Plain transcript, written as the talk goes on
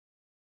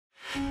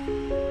Thank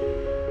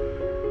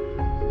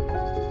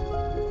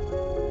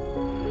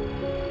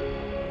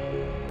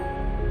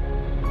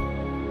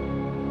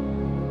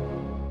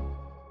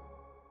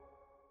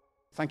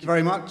you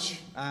very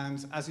much,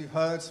 and as you've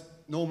heard,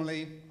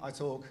 normally I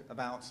talk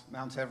about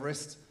Mount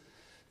Everest.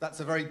 That's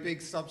a very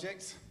big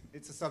subject.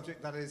 It's a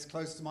subject that is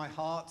close to my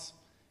heart.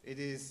 It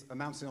is a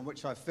mountain on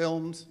which I've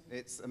filmed.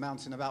 It's a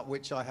mountain about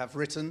which I have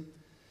written.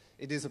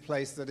 It is a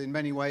place that in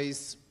many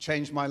ways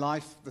changed my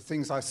life. The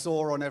things I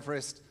saw on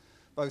Everest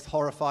both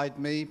horrified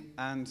me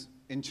and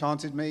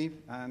enchanted me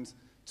and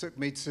took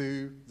me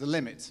to the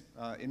limit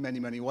in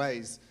many, many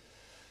ways.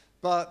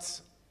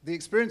 But the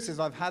experiences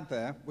I've had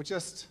there were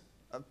just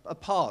a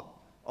part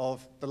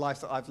of the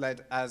life that I've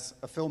led as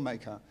a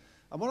filmmaker.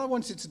 And what I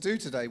wanted to do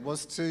today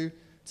was to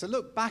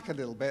look back a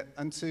little bit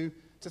and to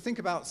think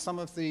about some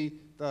of the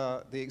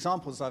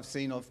examples I've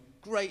seen of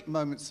great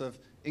moments of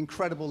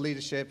incredible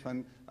leadership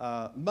and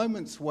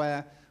moments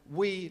where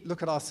we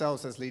look at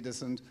ourselves as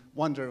leaders and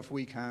wonder if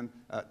we can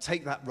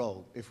take that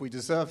role, if we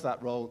deserve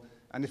that role,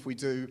 and if we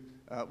do,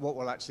 what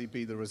will actually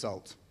be the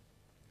result.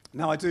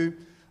 Now, I do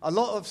a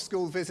lot of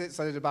school visits.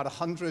 I did about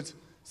 100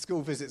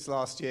 school visits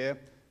last year.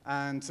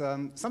 And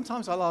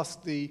sometimes I'll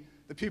ask the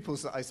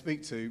pupils that I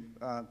speak to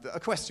a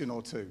question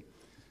or two.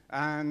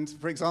 And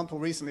for example,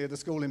 recently at a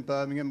school in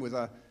Birmingham with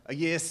a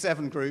year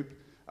 7 group,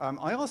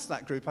 I asked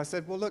that group, I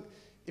said, well, look,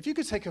 if you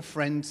could take a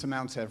friend to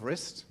Mount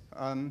Everest,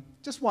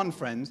 just one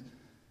friend,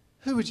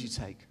 who would you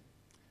take?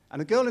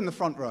 And a girl in the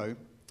front row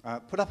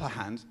put up her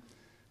hand,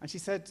 and she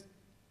said,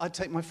 I'd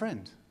take my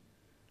friend.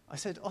 I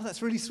said, oh,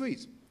 that's really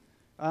sweet.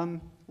 Why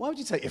would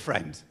you take your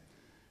friend?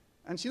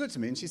 And she looked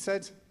at me and she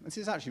said, and this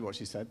is actually what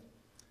she said,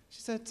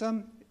 she said,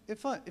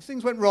 if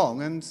things went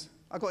wrong and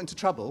I got into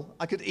trouble,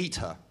 I could eat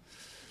her,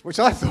 which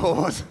I thought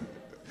was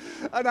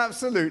an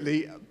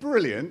absolutely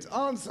brilliant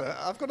answer.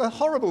 I've got a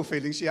horrible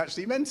feeling she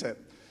actually meant it.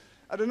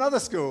 At another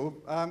school,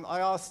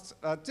 I asked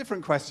a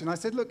different question. I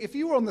said, look, if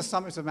you were on the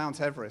summit of Mount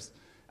Everest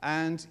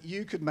and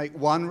you could make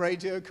one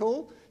radio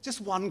call,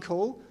 just one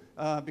call,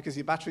 because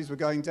your batteries were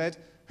going dead,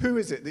 who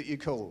is it that you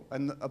call?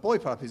 And a boy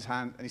put up his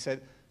hand and he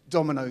said,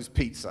 Domino's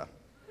Pizza,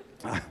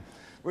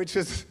 which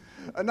was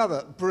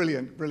another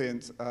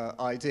brilliant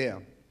idea.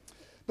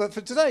 But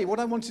for today, what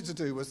I wanted to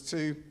do was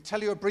to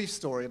tell you a brief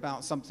story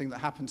about something that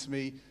happened to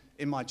me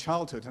in my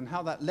childhood and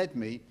how that led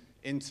me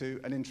into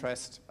an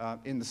interest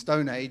in the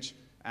Stone Age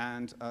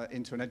and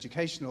into an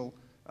educational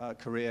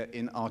career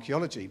in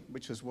archaeology,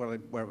 which was where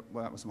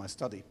that was my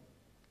study.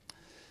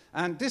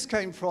 And this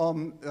came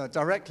from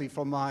directly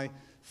from my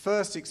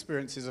first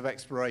experiences of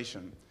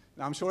exploration.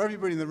 Now, I'm sure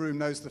everybody in the room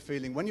knows the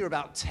feeling when you're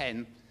about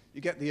 10, you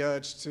get the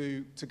urge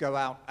to go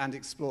out and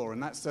explore,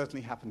 and that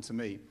certainly happened to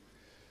me.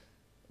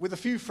 With a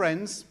few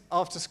friends,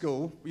 after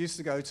school, we used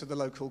to go to the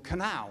local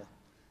canal,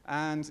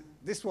 and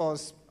this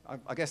was,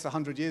 I guess,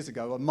 100 years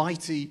ago, a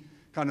mighty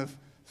kind of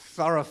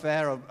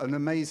thoroughfare, an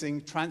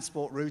amazing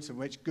transport route in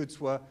which goods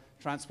were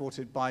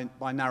transported by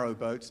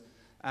narrowboat,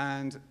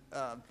 and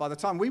by the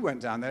time we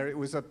went down there, it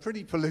was a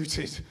pretty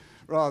polluted,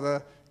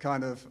 rather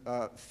kind of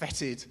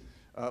fetid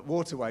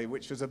waterway,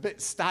 which was a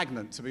bit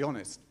stagnant, to be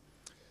honest.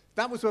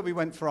 That was where we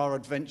went for our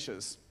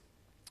adventures.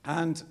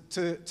 And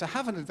to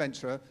have an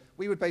adventure,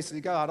 we would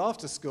basically go out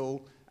after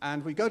school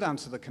and we'd go down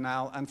to the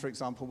canal and, for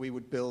example, we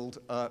would build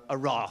a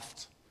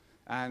raft.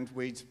 And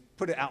we'd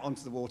put it out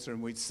onto the water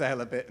and we'd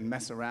sail a bit and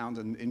mess around,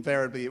 and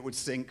invariably it would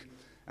sink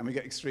and we'd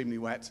get extremely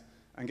wet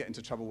and get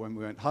into trouble when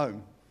we went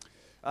home.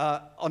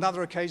 On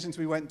other occasions,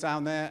 we went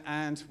down there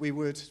and we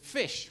would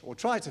fish or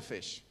try to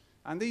fish.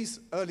 And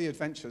these early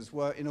adventures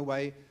were, in a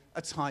way,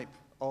 a type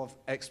of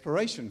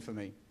exploration for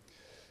me.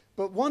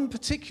 But one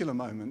particular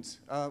moment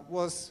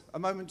was a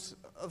moment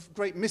of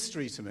great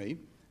mystery to me,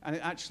 and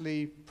it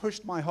actually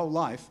pushed my whole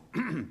life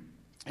in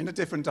a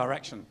different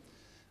direction.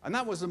 And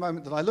that was the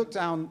moment that I looked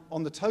down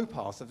on the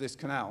towpath of this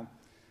canal,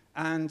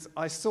 and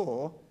I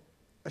saw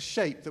a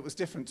shape that was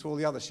different to all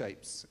the other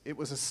shapes. It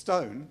was a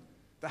stone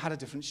that had a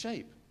different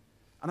shape.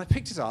 And I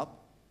picked it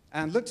up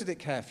and looked at it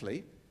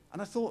carefully,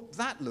 and I thought,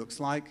 that looks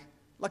like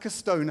a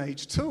Stone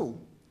Age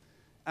tool.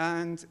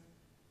 And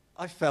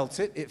I felt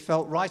it. It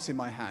felt right in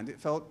my hand. It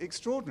felt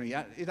extraordinary.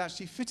 It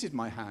actually fitted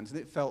my hand, and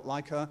it felt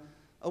like a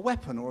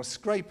weapon or a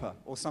scraper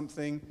or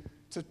something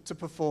to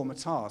perform a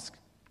task.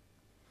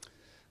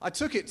 I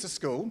took it to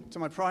school, to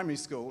my primary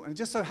school, and it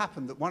just so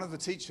happened that one of the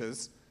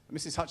teachers,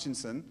 Mrs.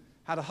 Hutchinson,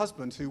 had a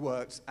husband who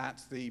worked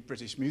at the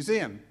British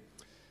Museum.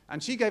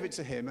 And she gave it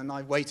to him, and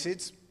I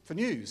waited for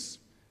news.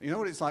 You know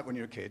what it's like when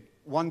you're a kid.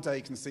 One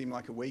day can seem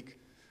like a week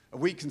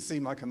can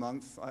seem like a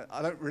month.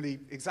 I don't really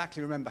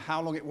exactly remember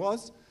how long it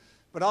was.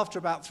 But after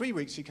about 3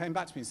 weeks, she came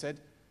back to me and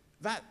said,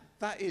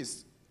 that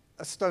is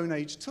a Stone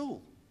Age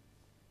tool.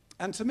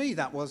 And to me,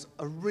 that was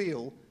a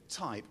real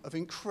type of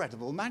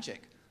incredible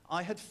magic.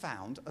 I had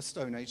found a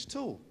Stone Age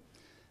tool.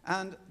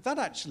 And that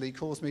actually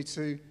caused me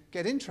to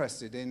get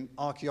interested in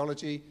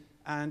archaeology,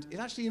 and it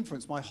actually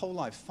influenced my whole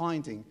life,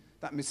 finding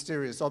that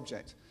mysterious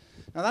object.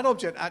 Now, that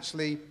object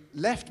actually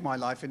left my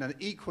life in an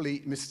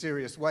equally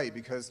mysterious way,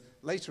 because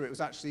later it was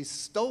actually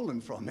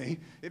stolen from me.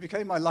 It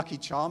became my lucky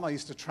charm. I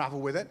used to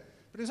travel with it,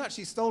 but it was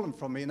actually stolen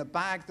from me in a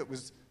bag that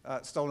was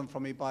stolen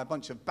from me by a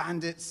bunch of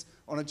bandits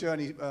on a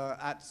journey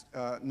at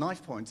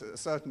knife point at a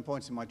certain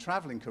point in my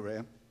traveling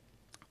career.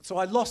 So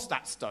I lost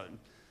that stone,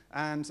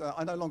 and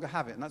I no longer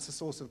have it, and that's a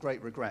source of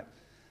great regret.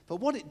 But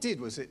what it did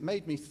was it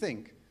made me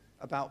think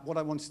about what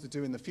I wanted to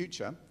do in the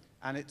future,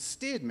 and it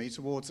steered me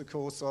towards a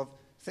course of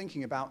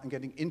thinking about and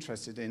getting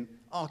interested in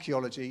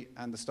archaeology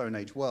and the Stone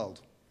Age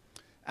world.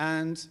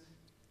 And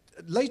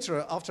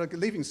later, after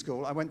leaving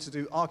school, I went to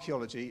do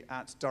archaeology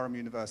at Durham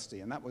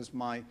University, and that was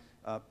my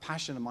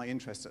passion and my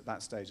interest at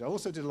that stage. I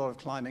also did a lot of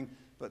climbing,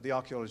 but the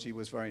archaeology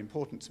was very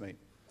important to me.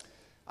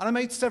 And I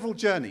made several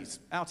journeys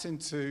out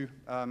into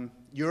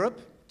Europe,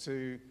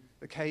 to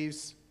the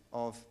caves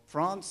of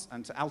France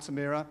and to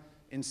Altamira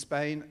in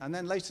Spain, and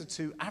then later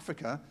to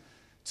Africa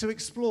to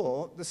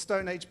explore the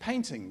Stone Age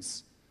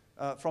paintings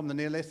from the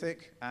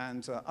Neolithic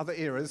and other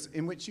eras,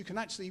 in which you can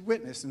actually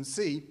witness and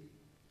see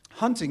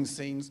hunting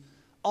scenes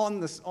on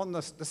the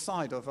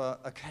side of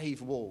a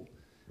cave wall.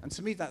 And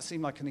to me, that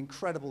seemed like an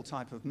incredible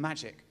type of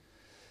magic.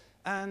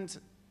 And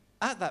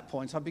at that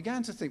point, I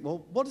began to think,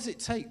 well, what does it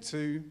take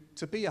to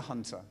be a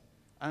hunter?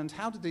 And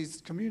how did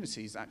these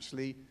communities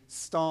actually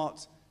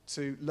start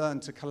to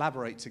learn to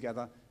collaborate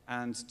together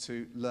and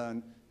to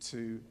learn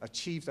to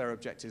achieve their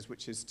objectives,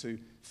 which is to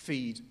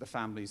feed the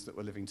families that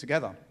were living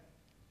together?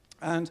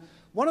 And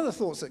one of the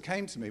thoughts that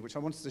came to me, which I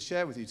wanted to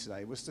share with you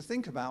today, was to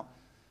think about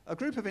a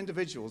group of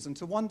individuals and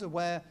to wonder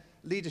where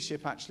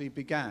leadership actually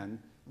began,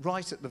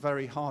 right at the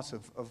very heart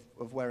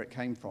of where it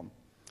came from.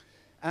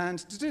 And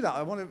to do that,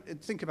 I want to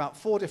think about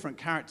 4 different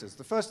characters.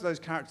 The first of those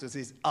characters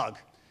is Ugg.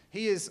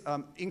 He is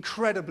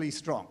incredibly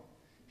strong.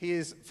 He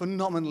is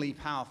phenomenally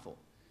powerful.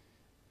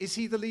 Is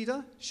he the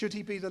leader? Should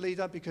he be the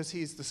leader because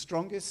he is the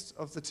strongest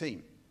of the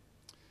team?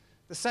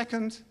 The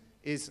second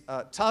is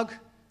Tug,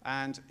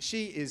 and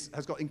she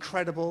has got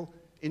incredible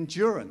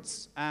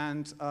endurance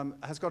and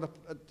has got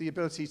the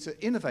ability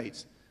to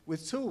innovate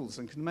with tools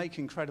and can make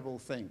incredible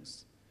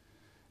things.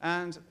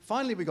 And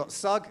finally, we got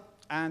Sug,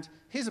 and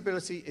his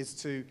ability is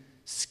to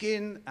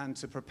skin and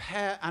to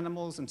prepare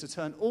animals and to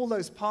turn all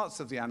those parts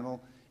of the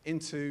animal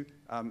into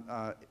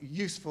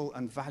useful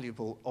and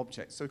valuable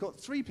objects. So we've got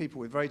 3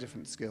 people with very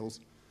different skills.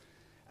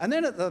 And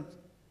then at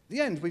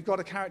the end, we've got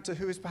a character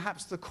who is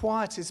perhaps the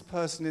quietest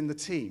person in the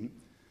team,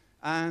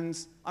 and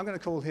I'm going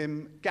to call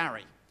him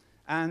Gary.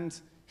 And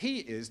he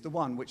is the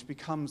one which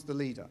becomes the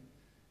leader.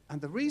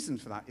 And the reason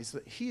for that is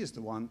that he is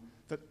the one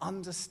that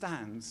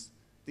understands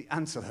the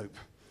antelope.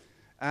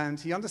 And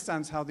he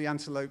understands how the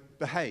antelope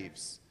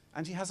behaves.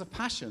 And he has a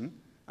passion,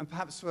 and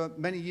perhaps for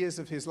many years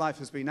of his life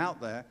has been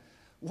out there,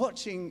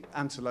 watching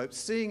antelopes,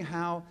 seeing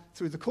how,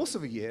 through the course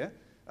of a year,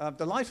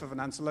 the life of an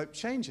antelope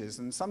changes.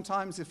 And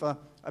sometimes if a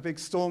big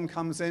storm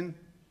comes in,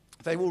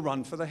 they will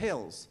run for the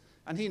hills.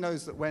 And he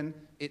knows that when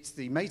it's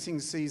the mating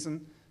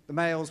season, the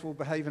males will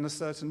behave in a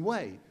certain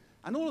way.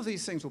 And all of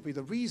these things will be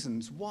the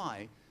reasons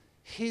why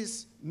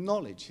his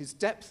knowledge, his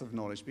depth of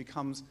knowledge,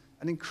 becomes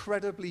an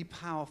incredibly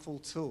powerful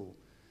tool.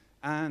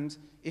 And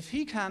if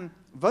he can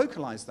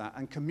vocalize that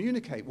and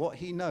communicate what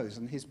he knows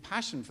and his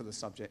passion for the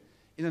subject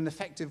in an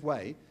effective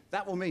way,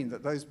 that will mean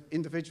that those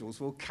individuals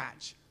will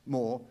catch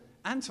more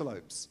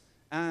antelopes.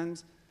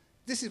 And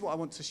this is what I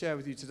want to share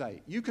with you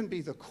today. You can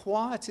be the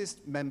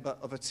quietest member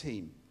of a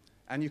team,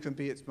 and you can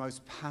be its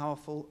most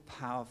powerful,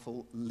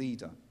 powerful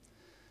leader.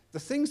 The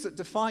things that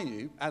define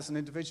you as an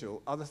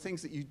individual are the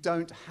things that you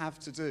don't have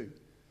to do.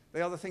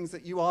 They are the things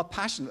that you are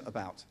passionate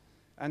about.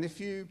 And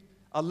if you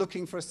are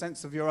looking for a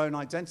sense of your own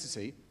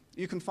identity,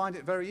 you can find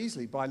it very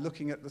easily by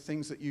looking at the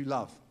things that you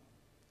love,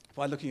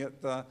 by looking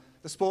at the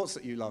sports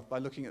that you love, by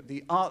looking at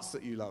the arts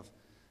that you love.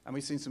 And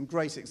we've seen some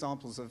great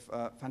examples of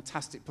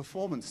fantastic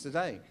performance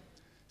today.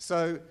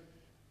 So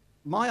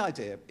my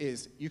idea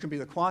is you can be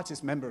the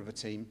quietest member of a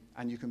team,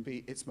 and you can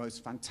be its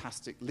most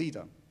fantastic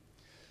leader.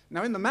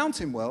 Now, in the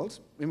mountain world,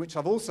 in which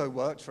I've also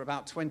worked for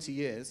about 20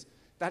 years,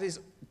 that is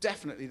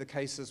definitely the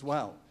case as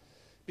well.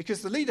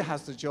 Because the leader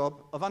has the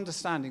job of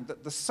understanding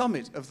that the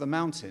summit of the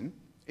mountain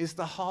is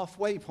the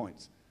halfway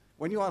point.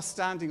 When you are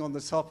standing on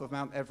the top of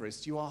Mount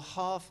Everest, you are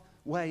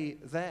halfway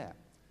there.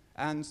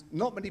 And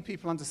not many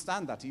people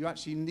understand that. You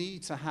actually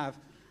need to have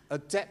a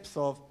depth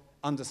of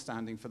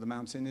understanding for the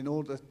mountain in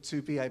order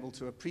to be able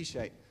to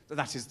appreciate that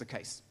that is the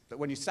case. That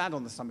when you stand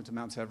on the summit of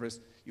Mount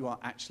Everest, you are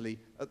actually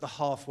at the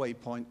halfway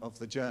point of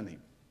the journey.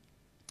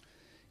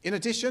 In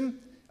addition,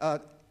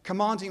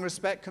 commanding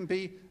respect can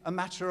be a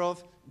matter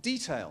of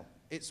detail.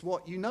 It's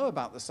what you know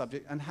about the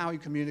subject and how you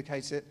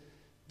communicate it,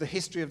 the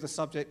history of the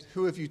subject,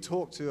 who have you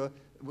talked to,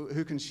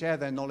 who can share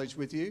their knowledge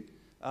with you.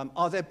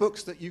 Are there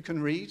books that you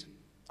can read?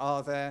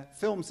 Are there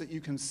films that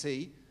you can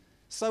see?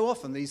 So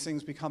often these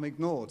things become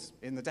ignored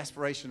in the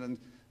desperation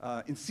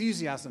and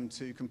enthusiasm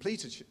to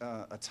complete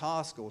a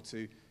task or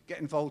to get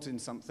involved in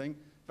something.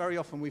 Very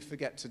often we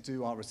forget to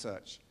do our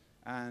research.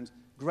 And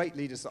great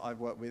leaders that I've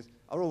worked with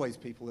are always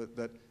people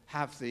that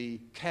have the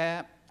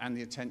care and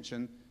the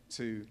attention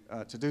to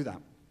do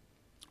that.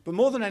 But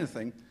more than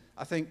anything,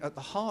 I think at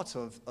the heart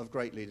of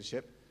great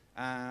leadership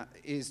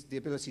is the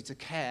ability to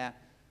care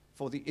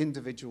for the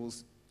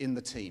individuals in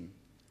the team.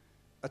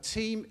 A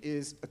team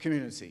is a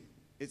community.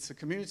 It's a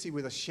community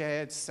with a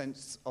shared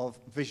sense of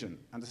vision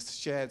and a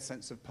shared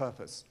sense of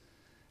purpose.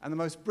 And the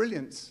most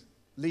brilliant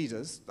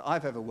leaders that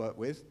I've ever worked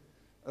with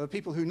are the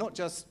people who don't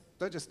just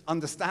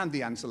understand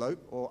the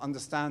antelope or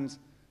understand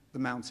the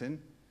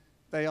mountain.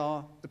 They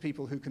are the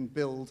people who can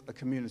build a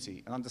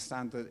community and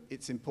understand that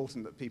it's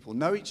important that people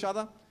know each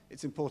other.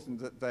 It's important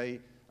that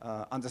they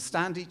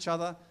understand each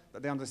other,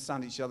 that they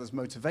understand each other's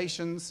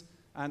motivations,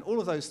 and all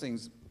of those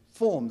things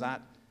form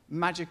that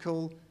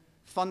magical,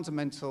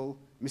 fundamental,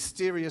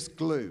 mysterious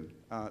glue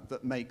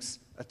that makes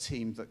a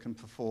team that can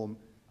perform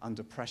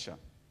under pressure.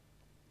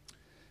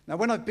 Now,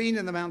 when I've been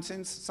in the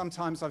mountains,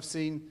 sometimes I've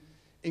seen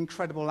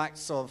incredible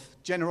acts of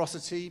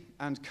generosity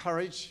and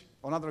courage.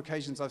 On other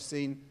occasions, I've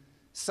seen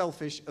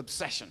selfish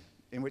obsession,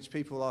 in which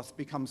people have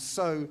become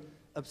so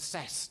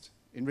obsessed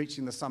in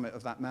reaching the summit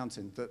of that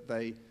mountain that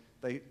they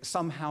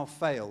somehow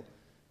fail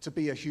to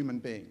be a human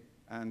being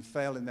and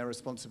fail in their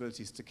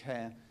responsibilities to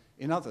care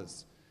in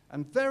others.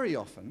 And very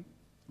often,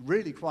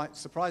 really quite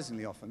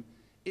surprisingly often,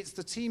 it's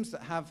the teams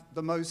that have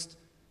the most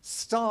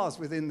stars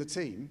within the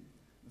team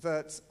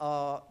that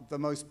are the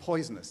most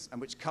poisonous and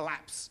which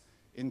collapse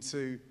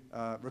into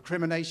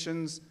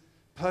recriminations,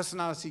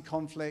 personality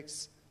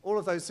conflicts. All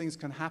of those things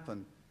can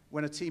happen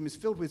when a team is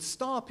filled with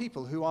star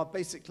people who are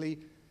basically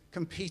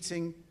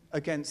competing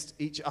against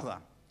each other.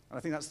 And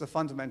I think that's the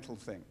fundamental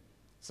thing.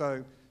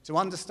 So to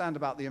understand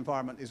about the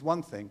environment is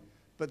one thing,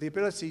 but the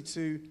ability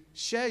to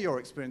share your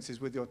experiences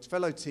with your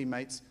fellow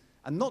teammates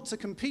and not to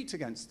compete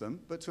against them,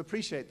 but to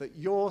appreciate that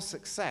your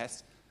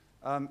success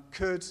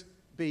could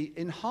be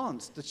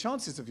enhanced. The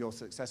chances of your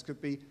success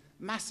could be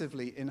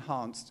massively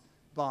enhanced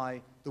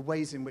by the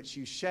ways in which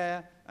you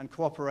share and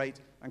cooperate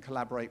and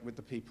collaborate with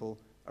the people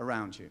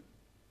around you.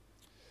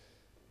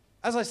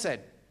 As I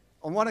said,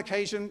 on one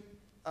occasion,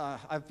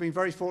 I've been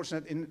very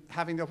fortunate in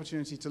having the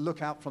opportunity to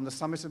look out from the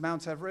summit of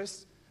Mount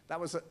Everest. That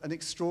was an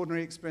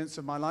extraordinary experience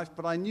of my life,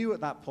 but I knew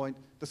at that point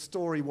the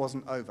story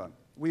wasn't over.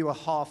 We were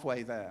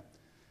halfway there.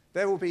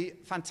 There will be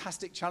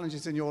fantastic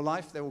challenges in your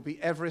life. There will be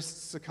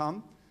Everests to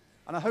come.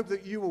 And I hope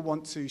that you will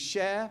want to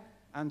share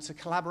and to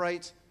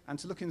collaborate and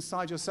to look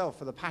inside yourself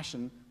for the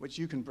passion which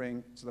you can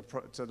bring to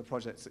the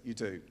projects that you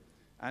do.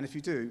 And if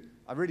you do,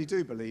 I really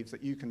do believe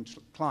that you can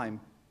climb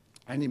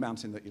any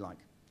mountain that you like.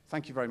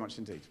 Thank you very much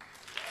indeed.